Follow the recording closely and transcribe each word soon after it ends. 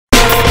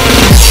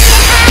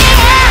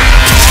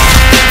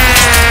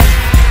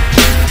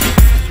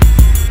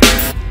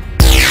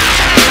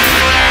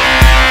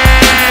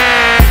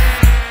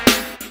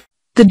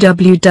The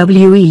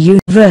WWE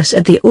Universe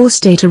at the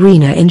Allstate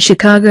Arena in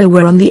Chicago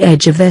were on the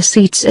edge of their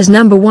seats as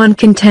number one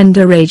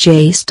contender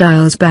AJ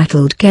Styles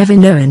battled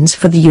Kevin Owens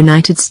for the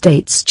United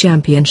States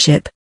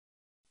Championship.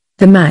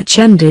 The match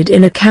ended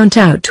in a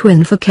count-out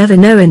win for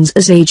Kevin Owens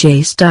as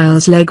AJ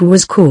Styles' leg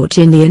was caught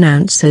in the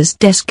announcer's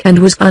desk and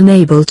was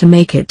unable to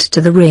make it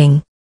to the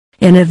ring.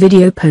 In a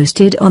video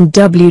posted on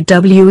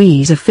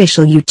WWE's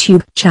official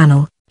YouTube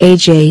channel,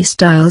 AJ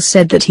Styles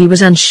said that he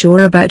was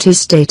unsure about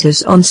his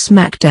status on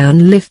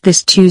SmackDown Live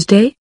this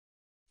Tuesday.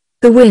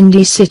 The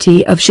Windy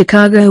City of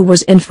Chicago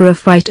was in for a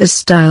fight as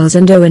Styles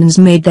and Owens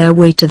made their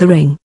way to the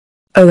ring.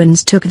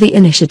 Owens took the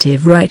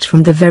initiative right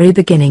from the very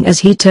beginning as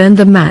he turned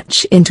the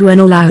match into an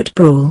all-out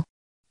brawl.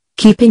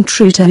 Keeping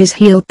true to his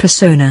heel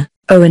persona,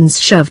 Owens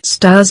shoved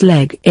Styles'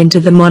 leg into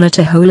the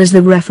monitor hole as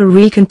the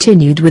referee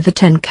continued with the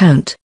 10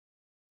 count.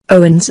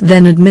 Owens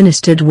then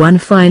administered one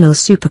final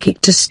superkick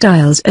to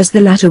Styles as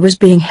the latter was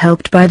being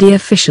helped by the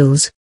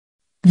officials.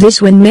 This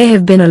win may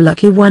have been a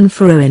lucky one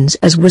for Owens,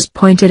 as was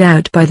pointed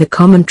out by the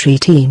commentary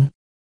team.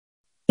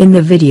 In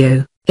the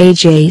video,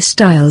 AJ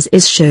Styles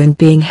is shown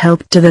being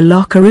helped to the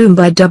locker room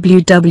by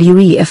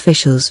WWE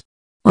officials.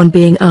 On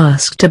being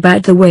asked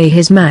about the way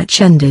his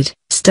match ended,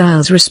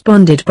 Styles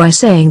responded by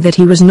saying that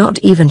he was not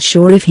even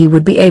sure if he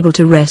would be able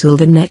to wrestle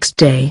the next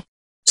day.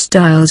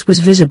 Styles was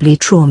visibly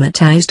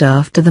traumatized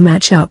after the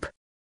matchup.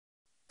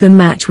 The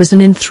match was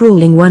an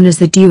enthralling one as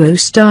the duo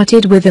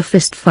started with a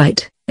fist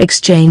fight,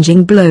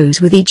 exchanging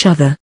blows with each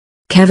other.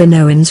 Kevin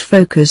Owens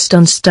focused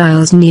on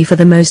Styles' knee for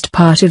the most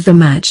part of the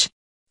match.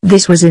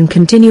 This was in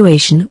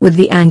continuation with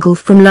the angle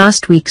from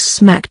last week's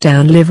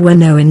SmackDown Live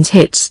when Owens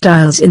hit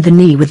Styles in the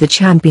knee with the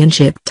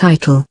championship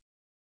title.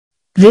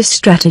 This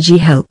strategy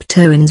helped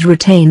Owens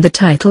retain the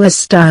title as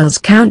Styles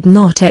could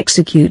not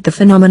execute the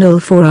phenomenal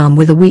forearm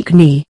with a weak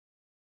knee.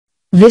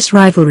 This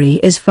rivalry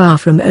is far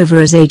from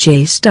over as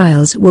AJ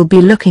Styles will be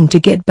looking to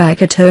get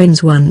back at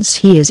Owens once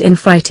he is in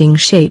fighting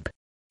shape.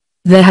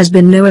 There has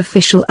been no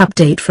official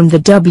update from the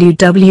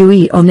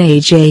WWE on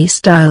AJ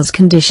Styles'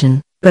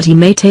 condition, but he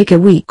may take a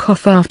week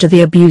off after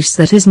the abuse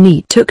that his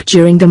knee took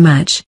during the match.